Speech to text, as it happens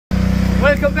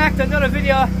Welcome back to another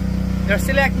video. They're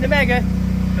selecting the mega.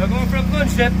 They're going for a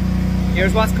plunge dip.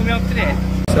 Here's what's coming up today.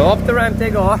 So up the ramp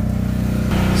they go.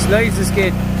 Slides the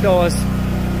skid, close,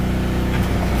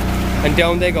 and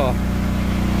down they go.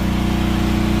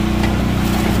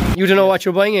 You don't know what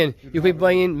you're buying in. You could be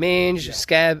buying in mange,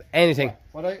 scab, anything.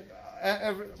 What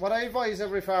I advise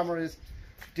every farmer is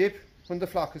dip when the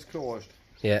flock is closed.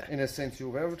 Yeah. In a sense,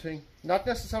 you have everything, not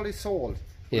necessarily sold.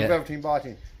 Yeah. You have everything bought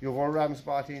in. You have our rams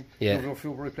bought in. Yeah. You have a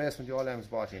few replacement, your lambs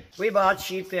bought in. We bought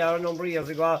sheep there a number of years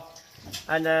ago,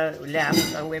 and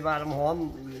lambs, and we bought them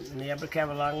home. Neighbour came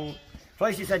along.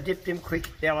 Prices had dipped them quick.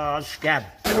 They were all scab.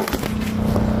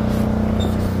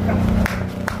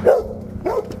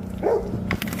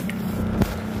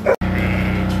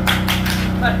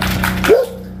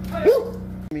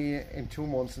 Me in 2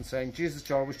 months and saying, Jesus,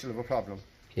 John, we still have a problem.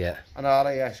 Yeah. And all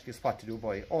I ask is what to do,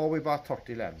 boy. Oh, we bought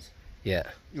 30 lambs. Yeah.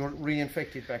 You're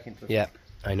reinfected back into the Yeah,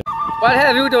 I know. What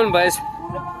have you done, boys?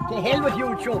 The hell with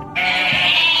you, Joe.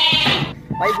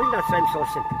 I will not sound so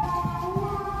simple.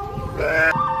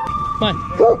 Come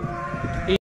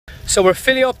on. So we're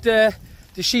filling up the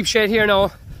sheep shed here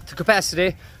now to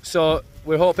capacity. So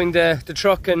we're hoping the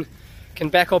truck can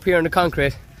back up here on the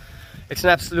concrete. It's an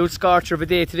absolute scorcher of a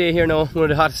day today here now, one of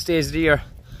the hottest days of the year.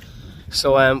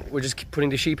 So we're just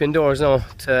putting the sheep indoors now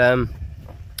to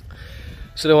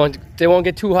so they won't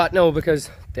get too hot now because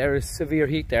there is severe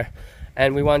heat there,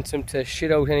 and we want them to shit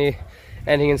out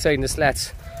anything inside in the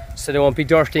slats, so they won't be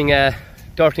dirtying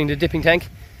the dipping tank.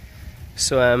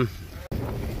 So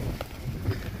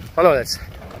oh no, that's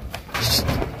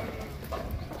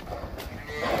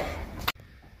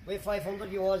We have 500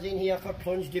 euros in here for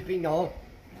plunge dipping now.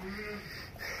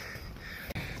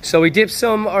 So we dipped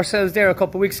some ourselves there a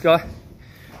couple of weeks ago,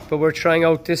 but we're trying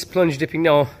out this plunge dipping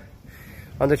now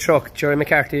on the truck. Jerry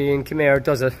McCarthy in Kenmare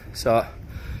does it, so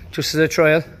just as a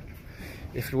trial.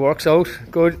 If it works out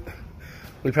good,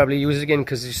 we'll probably use it again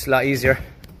because it's just a lot easier.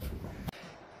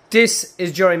 This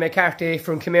is Jerry McCarthy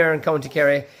from Kenmare in County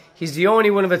Kerry. He's the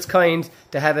only one of its kind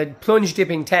to have a plunge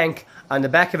dipping tank on the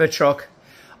back of a truck.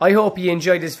 I hope you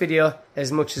enjoyed this video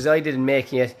as much as I did in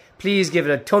making it. Please give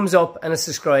it a thumbs up and a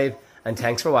subscribe, and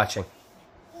thanks for watching.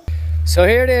 So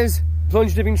here it is,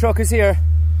 plunge dipping truck is here.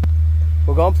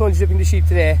 We're going plunge dipping the sheep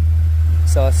today,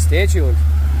 so stay tuned.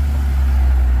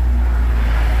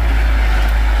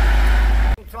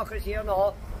 The truck is here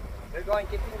now. We're going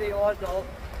dipping the yard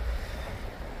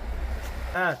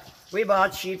now. We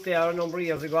bought sheep there a number of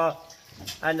years ago,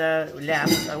 and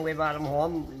lambs, and we bought them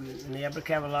home. Neighbour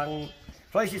came along.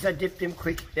 Prices had dipped them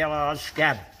quick. They were all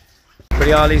scab.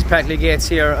 Pretty all these practically gates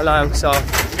here along, so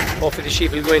hopefully the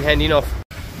sheep will go in handy enough.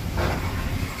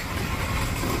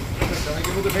 Can I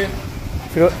give you the pin?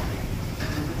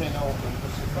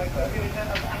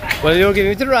 Well, you're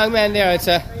giving it to the wrong man there.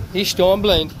 He's stone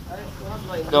blind.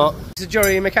 No, this is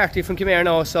Jerry McCarthy from Kenmare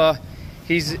now, so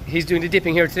he's doing the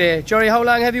dipping here today. Jerry, how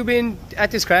long have you been at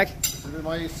this crack? This is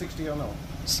my 6th year now.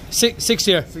 6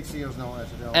 years. 6 years now.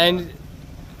 And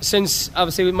since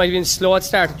obviously it might have been slow at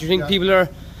start, do you think people are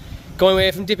going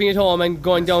away from dipping at home and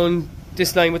going down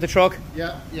this line with the truck?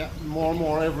 Yeah, more and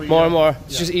more every year. More and more.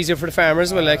 It's just easier for the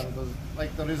farmers as well,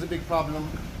 like there is a big problem.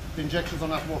 The injections are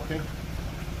not working,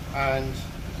 and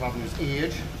the problem is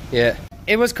age. Yeah.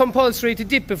 It was compulsory to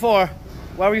dip before.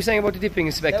 What were you saying about the dipping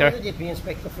inspector? There was a dipping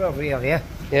inspector for every area.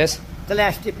 Yes. The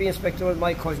last dipping inspector was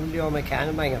my cousin Leo McCann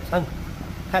in Mangerton.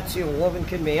 Patsy Ove in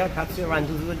Kenmare. Patsy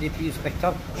Randall was the dipping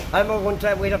inspector. I remember one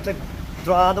time we'd have to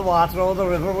draw the water out of the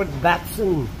river with bats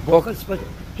and buckets, but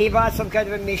he bought some kind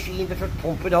of a machine that would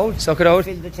pump it out. Suck it out?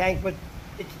 Fill the tank, but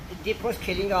the dip was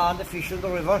killing all the fish in the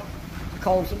river. The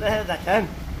council had it that time.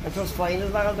 It was fine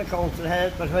as long as the council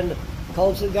had it, but when the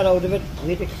council got out of it, we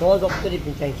had to close up the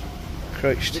dipping tank.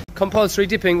 Christ. Compulsory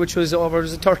dipping, which was over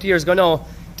 30 years ago now,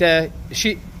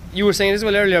 you were saying as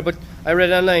well earlier, but I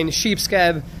read online, sheep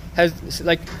scab has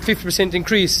like 50%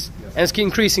 increase, yes. And it's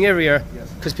increasing every year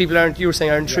because people aren't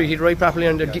treated right properly,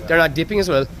 and they're not dipping as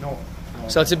well. No.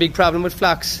 So it's a big problem with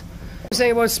flocks. You're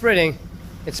saying about spreading,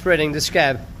 it's spreading the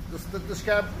scab. The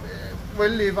scab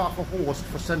will live off a host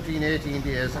for 17, 18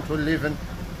 days, and will live in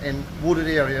wooded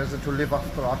areas, and to live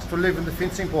off the rocks, to live in the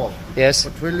fencing pole. Yes.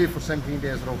 But will live for 17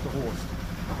 days without the host.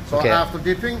 So okay. After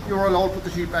dipping, you're allowed to put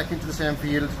the sheep back into the same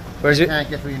field. Where's you it? Can't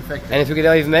get reinfected. And if you get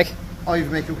Ivmec?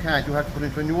 Ivmec you can't. You have to put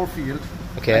into a newer field.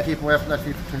 Okay. And keep away from that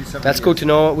field for 27 That's years. good to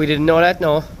know. We didn't know that,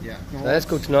 no. Yeah. No, that's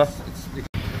good to know.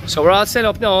 So we're all set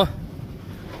up now.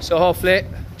 So hopefully,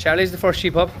 Charlie's the first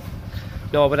sheep up.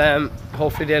 No, but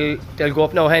hopefully they'll go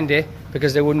up now handy,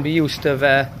 because they wouldn't be used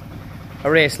to a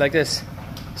race like this.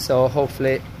 So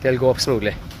hopefully they'll go up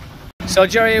smoothly. So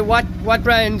Jerry, what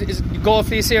brand is Gold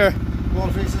Fleece here?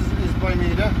 Goldfleece is by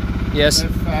meter. Yes. They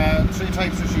have 3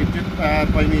 types of sheep dip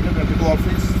by meter. They have the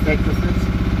goldfleece, decorative fleece,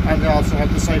 and they also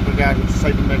have the cyber guard, which is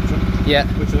cyber metric. Yeah.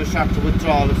 Which is a sharp to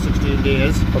withdrawal of 16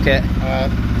 days. Okay.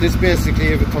 This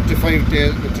basically have a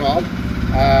 35-day withdrawal.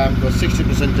 There's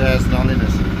 60% ethanol in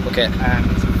it. Okay.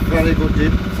 It's a very good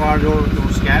dip for your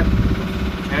scab,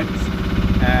 heads,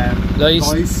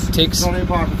 lice, ticks. Very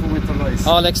important for winter lice.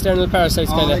 All external parasites,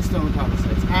 kind of. All external parasites.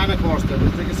 And of course, they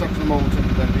will take a certain amount and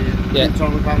then the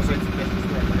internal parasites will get as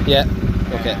well. Right? Yeah.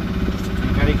 Okay. Just to be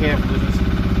very careful with it.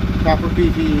 Proper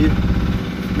PPE,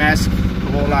 mask,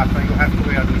 the whole lot. You have to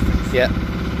wear these things. Yeah.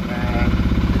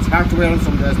 It's hard to wear on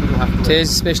some days, but you have to wear. It is,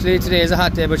 especially today is a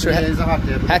hot day, but sure. Today is a hot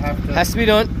day, but you have to. Has to be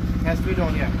done. Has to be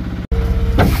done, yeah.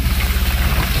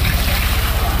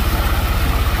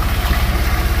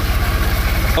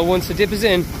 Once the dip is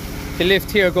in, the lift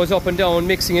here goes up and down,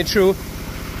 mixing it through,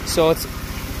 so it's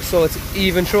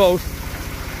even throughout.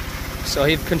 So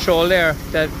he've control there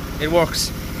that it works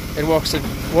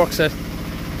it.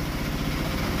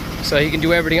 So he can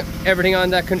do everything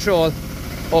on that control.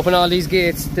 Open all these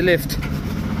gates, the lift,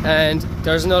 and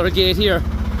there's another gate here.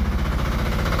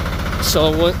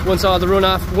 So once all the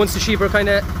runoff, once the sheep are kind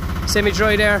of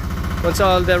semi-dry there, once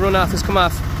all the runoff has come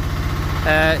off,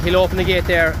 he'll open the gate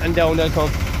there and down they'll come.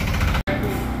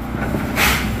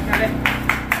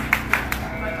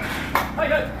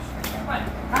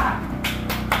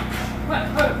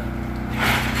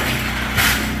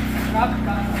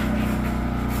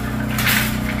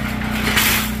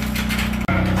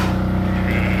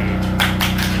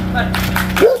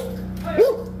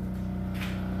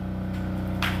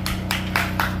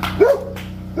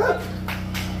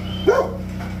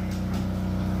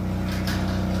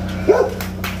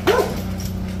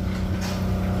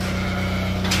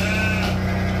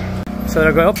 So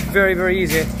they're going up very, very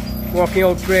easy. Working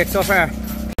out great so far.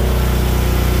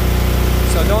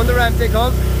 So down the ramp they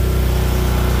come.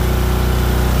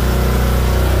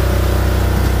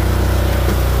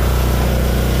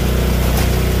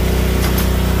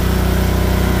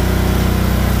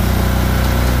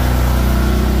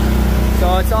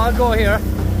 So it's all go here.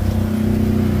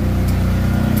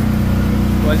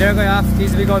 Well, they're going off.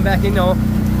 These will be going back in now.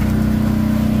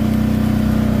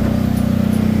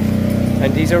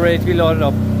 And these are ready to be loaded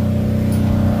up.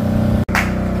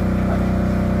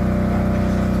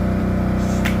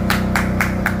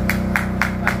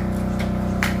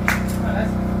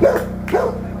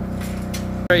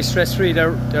 Very stress-free,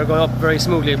 they're going up very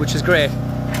smoothly, which is great.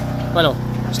 I know,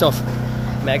 stuff.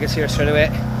 Maggots here straight away.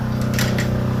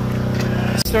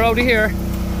 So they're out of here,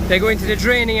 they go into the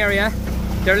draining area.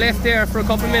 They're left there for a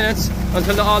couple of minutes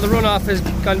until all the runoff has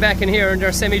gone back in here and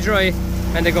they're semi-dry,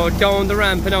 and they go down the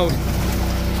ramp and out.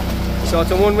 So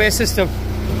it's a one-way system.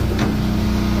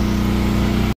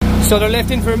 So they're left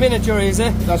in for a minute, Jerry, is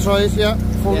it? That's right, yeah,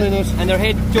 4 minutes. And their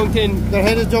head dunked in? Their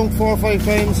head is dunked 4 or 5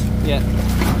 times. Yeah.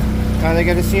 And they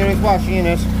get a serious washing in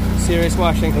it. Serious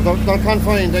washing. They're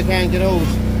confined, they can't get out.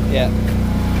 Yeah.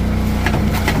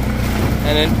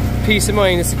 And then peace of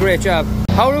mind, it's a great job.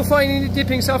 How are you finding the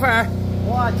dipping so far?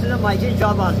 Oh, it's an amazing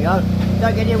job, man.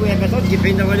 They're getting away with not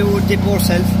dipping, they're going to dip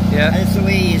ourselves. Yeah. And it's the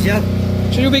way easier.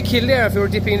 Should you be killed there if you were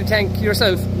dipping in the tank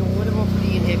yourself? No, what about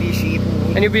clean heavy sheep?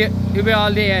 And you'd be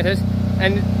all day at it,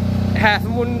 and half of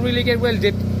them wouldn't really get well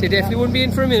dipped. They definitely wouldn't be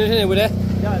in for a minute, would they?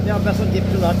 Yeah, they're better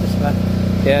dipped to that this way.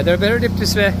 Yeah, they're better dipped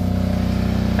this way.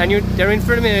 And they're in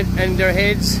for a minute, and their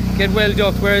heads get well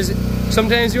ducked, whereas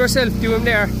sometimes yourself do them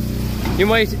there. You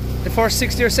might, the first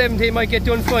 60 or 70 might get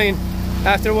done fine.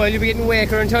 After a while you'll be getting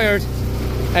waker and tired,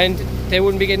 and they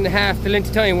wouldn't be getting half the length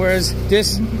of time, whereas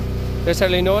this, there's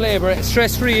hardly no labour,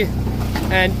 stress free,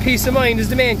 and peace of mind is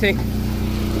the main thing.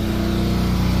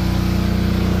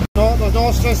 No, there's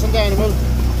no stress on the animal.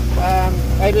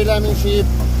 I'd be lambing sheep,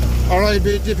 or I'd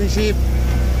be dipping sheep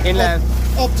In lamb.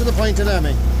 Up to the point of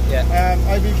lambing. Yeah.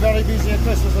 I'd be very busy at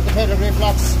Christmas with the pedigree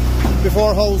flocks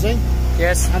before housing.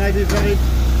 Yes. And I'd be very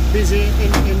busy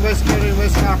in West Kerry and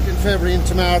West Cork in February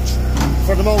into March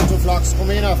for the mountain flocks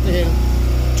coming in off the hill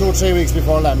 2 or 3 weeks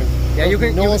before lambing. Yeah, you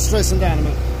can. No stress on the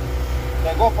animal.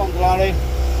 They go up on the lorry.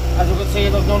 As you can see,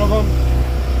 there's none of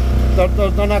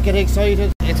them. They're not getting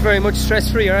excited. It's very much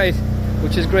stress free, right?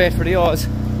 Which is great for the Oz.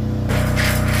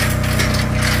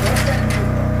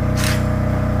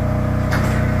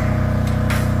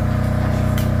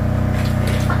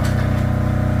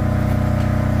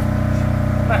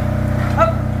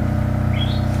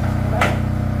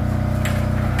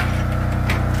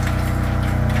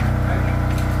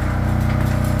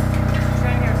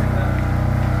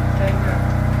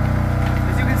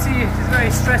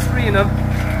 Stress free in them.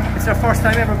 It's their first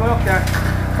time ever going up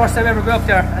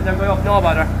there. And they're going up no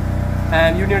bother.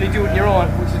 You nearly do it on your own,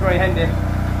 which is very handy.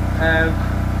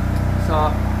 So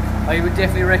I would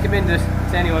definitely recommend it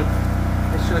to anyone.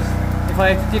 It's just, if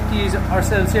I had to dip these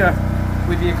ourselves here,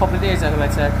 we'd be a couple of days at it,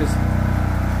 I'd say, because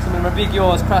some of them are big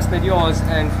yaws, crossbed yaws,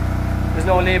 and there's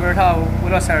no labour at all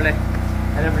with us hardly,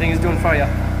 and everything is done for you.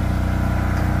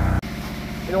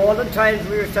 In all the times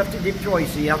we used to have to dip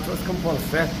twice a year, it was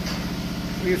compulsory.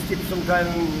 We used to dip sometime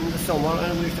in the summer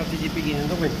and we used to have to dip again in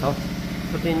the winter.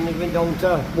 But then it went down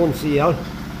to once a year.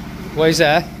 Why is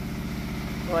that?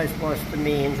 Well, I suppose the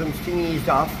maintenance thing eased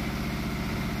off.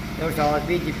 There was always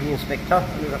be a dipping inspector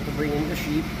and we'd have to bring in the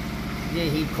sheep.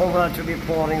 He'd come out to be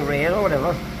pouring rain or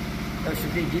whatever. There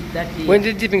should be dip that day. When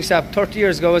did dipping stop? 30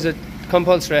 years ago, was it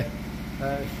compulsory?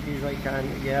 Geez, I can,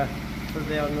 yeah. It was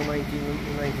there in the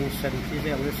 1970s,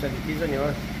 early 70s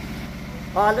anyway.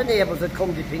 All the neighbours that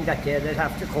come dipping that day, they'd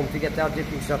have to come to get their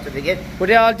dipping certificate. Would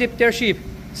they all dip their sheep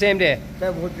same day? They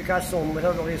would, because some would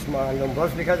have very small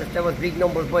numbers, because if there was big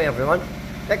numbers by everyone,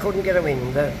 they couldn't get them in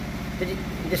in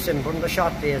December, in the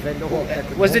short days, they'd hope they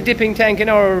could. Was the dipping tank in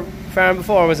our farm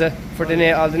before, was it? For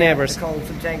all the neighbours? The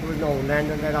council tank was no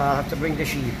land, and they'd all have to bring the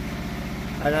sheep.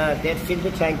 And they'd fill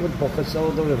the tank with buckets out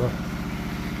of the river.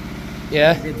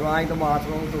 Yeah. They'd dry the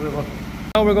water out of the river.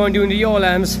 Now we're going doing the yaw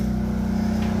lambs.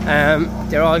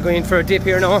 They're all going for a dip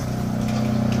here now.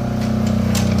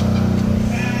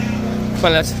 Come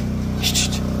on, lads.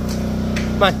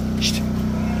 Come on.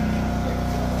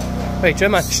 Right,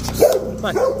 Jim, man. Come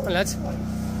on, lads.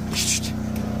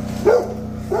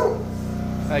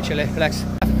 Right, chill, relax.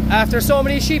 After so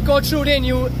many sheep go through, then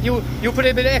you put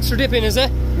a bit of extra dip in, is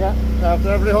it? Yeah, after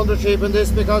every 100 sheep in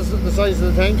this, because of the size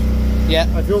of the tank. Yeah.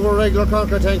 If you have a regular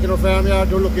concrete tank in a farmyard,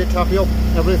 you're lucky to top you up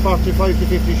every 45 to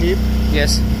 50 sheep.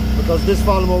 Yes. Because this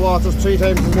volume of water is 3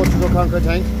 times as much as a concrete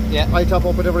tank. Yeah. I top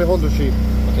up at every 100 sheep.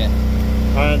 Okay.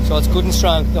 And so it's good and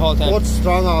strong the whole time? It's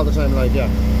strong all the time, like, yeah.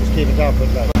 Just keep it top of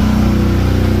it, like.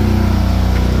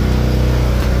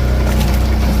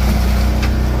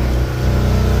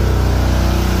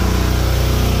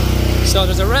 So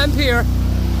there's a ramp here.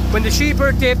 When the sheep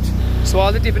are dipped, so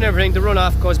all the dip and everything, the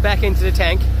runoff goes back into the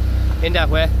tank in that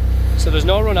way. So there's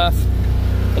no runoff.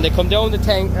 And they come down the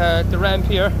tank, the ramp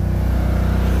here,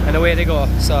 and away they go.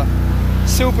 So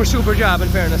super job, in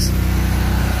fairness.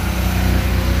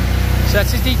 So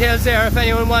that's the details there. If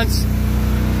anyone wants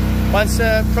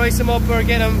to price them up or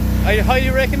get them, I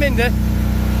highly recommend it,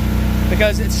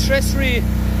 because it's stress-free,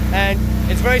 and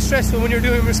it's very stressful when you're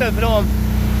doing it yourself at home.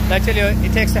 And I tell you,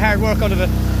 it takes the hard work out of it.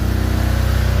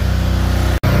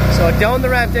 So down the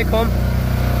ramp they come.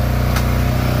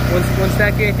 Once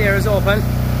that gate there is open.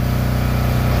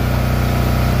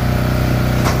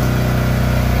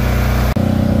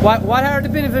 What are the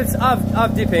benefits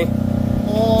of dipping?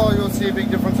 Oh, you'll see a big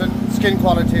difference in skin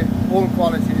quality, bone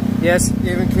quality. Yes.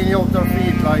 Even cleaning out their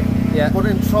feet, like. Yeah. But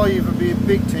in thrive would be a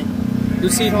big thing. You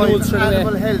see thrive, straight animal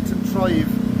away. health and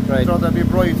thrive. Right. So they'll be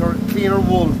brighter, cleaner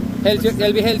wool.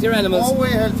 They'll be healthier animals. Oh,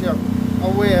 way healthier.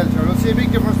 Oh, way healthier. You'll see a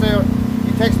big difference there.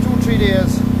 It takes 2-3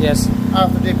 days. Yes.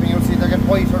 After dipping, you'll see they get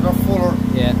whiter, they're fuller.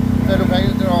 Yeah. They look like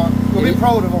you'll be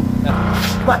proud of them.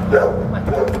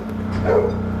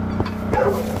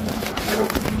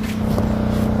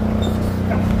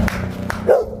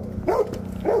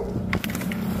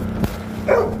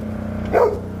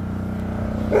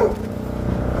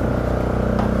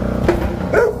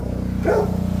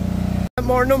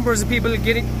 More numbers of people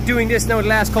doing this now the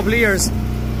last couple of years,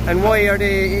 and why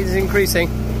is increasing?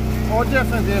 Oh,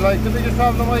 definitely. Like, the biggest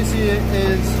problem I see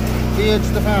is the age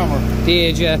of the farmer. The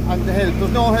age, yeah. And the help.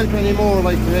 There's no help anymore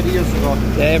like we had years ago.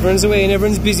 Yeah, everyone's away and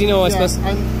everyone's busy now, I suppose.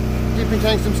 And dipping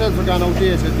tanks themselves are gone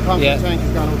outdated. The concrete tank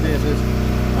has gone outdated.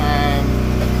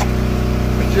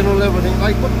 General everything.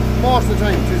 Like, but most of the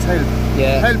time it's help.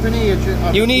 Yeah. Help in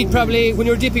age. You need probably, when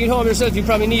you're dipping at home yourself, you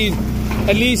probably need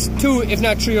at least 2, if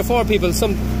not 3 or 4 people,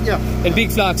 in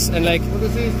big flocks, and like. Well,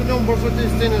 the numbers with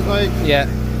this thing is like. Yeah.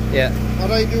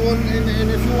 What I do in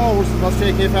a few hours, it must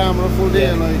take a farmer a full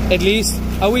day, like. At least.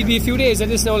 We'd be a few days at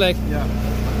this now, like. Yeah.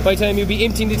 By the time you'll be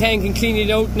emptying the tank and cleaning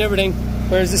it out and everything,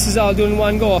 whereas this is all done in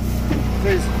one go. It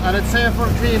is, and it's safer,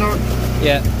 cleaner.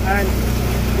 Yeah. And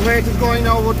the way it is going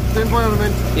now with the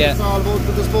environment, it's all about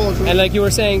the disposal. And like you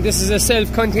were saying, this is a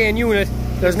self-contained unit.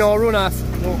 There's no runoff.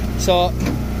 No. So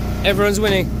everyone's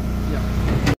winning. Yeah.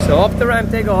 So up the ramp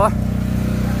they go.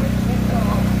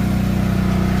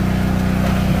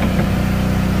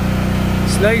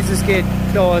 Slides the skid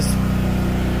closed,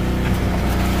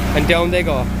 and down they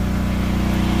go.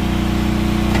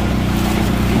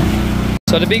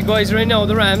 So the big boys are in now,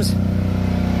 the rams.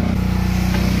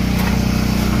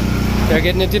 They're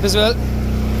getting a dip as well.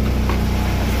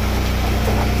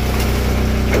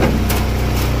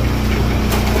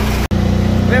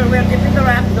 dipping the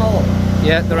rams, no.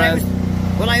 Yeah, the rams.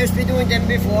 When I used to be doing them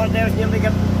before, there's nearly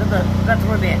get the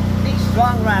better of it. Big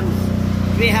strong rams.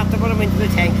 We have to put them into the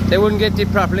tank. They wouldn't get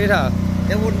dipped properly at all.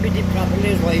 They wouldn't be dipped properly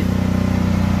as well.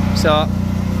 So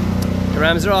the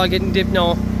rams are all getting dipped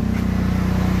now.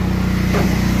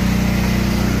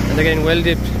 And they're getting well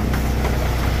dipped.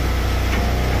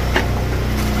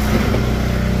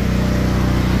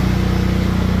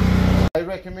 I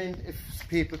recommend if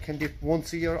people can dip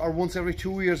once a year or once every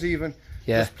 2 years even,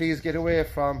 just please get away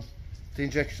from the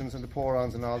injections and the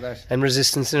pour-ons and all that. And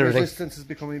resistance and everything. Resistance is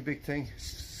becoming a big thing.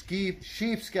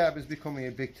 Sheep scab is becoming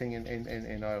a big thing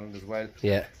in Ireland as well.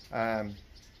 Yeah.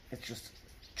 It's just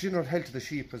general health of the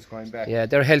sheep is going back. Yeah,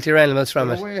 they're healthier animals from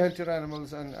they're it. Way healthier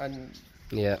animals and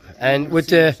yeah, and with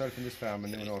the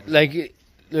like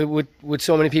with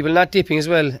so many people not dipping as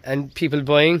well, and people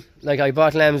buying, like I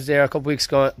bought lambs there a couple of weeks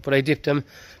ago, but I dipped them.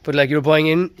 But like you're buying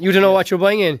in, you don't know what you're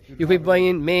buying in. You could be buying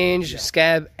in mange,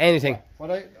 scab, anything.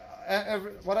 What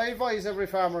I advise every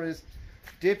farmer is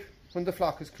dip when the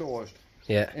flock is closed.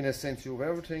 Yeah. In a sense, you have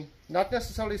everything, not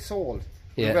necessarily sold.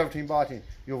 Yeah. You have everything bought in.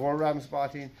 You have our rams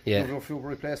bought in. Yeah. You have a few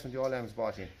replacement, your lambs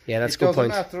bought in. Yeah, that's a good point.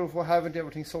 It doesn't matter if we haven't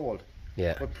everything sold.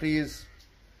 Yeah. But please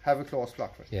have a close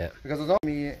flock for it. Yeah. Because it's not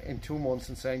me in 2 months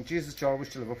and saying, Jesus, John, we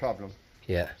still have a problem.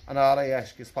 Yeah. And all I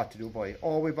ask is what to do by.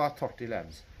 Oh, we bought 30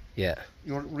 lambs. Yeah.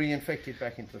 You're reinfected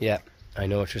back into the Yeah. flock. I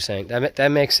know what you're saying.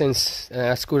 That makes sense.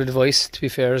 That's good advice, to be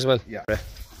fair as well. Yeah.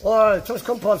 Well, it was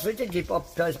compulsory to dip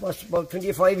up to about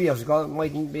 25 years ago. It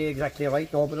mightn't be exactly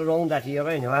right now, but around that year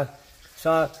anyway.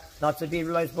 So lots of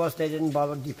people, I suppose, they didn't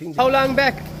bother dipping. How long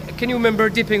back can you remember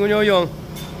dipping when you were young?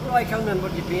 Well, I can remember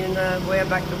dipping way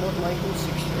back to about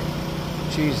 1960.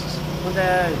 Jesus.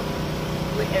 And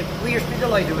we used to be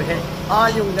delighted with it. All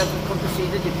young lads would come to see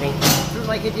the dipping. It was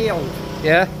like a day out.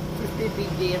 Yeah? It would be a big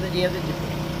day, the day of the dipping.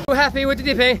 You happy with the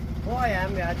dipping? Oh, I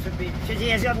am, yeah. It should be. It's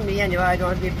easier than me anyway. I don't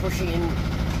have to be pushing in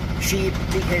sheep,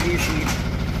 big heavy sheep.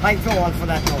 I'm too old for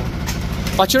that now.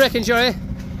 What you reckon, Jerry?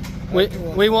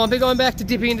 We won't be going back to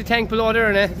dipping in the tank below there,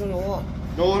 I innit? don't know.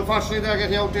 No, unfortunately they're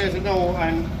getting outdated now,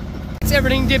 and It's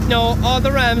everything dipped now. All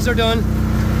the rams are done.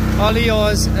 All the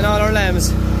ewes and all our lambs.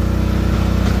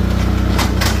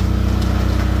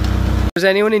 If there's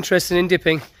anyone interested in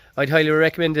dipping, I'd highly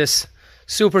recommend this.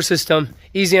 Super system,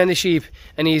 easy on the sheep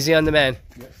and easy on the man.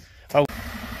 yes.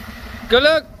 Good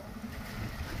luck!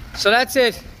 So that's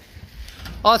it.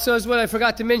 Also as well, I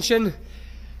forgot to mention,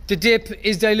 the dip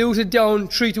is diluted down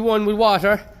 3-to-1 with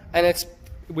water, and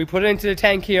we put it into the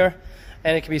tank here,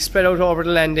 and it can be spread out over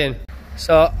the land in.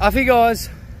 So off he goes,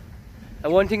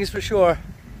 and one thing is for sure,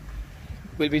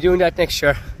 we'll be doing that next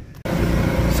year.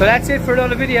 So that's it for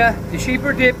another video. The sheep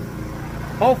are dipped.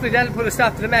 Hopefully that'll put a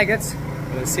stop to the maggots.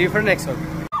 We'll see you for the next one.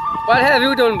 What have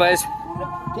you done, boys?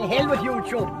 To hell with you,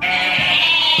 Joe.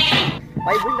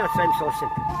 I will not sound so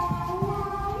simple.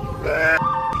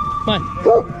 Come on.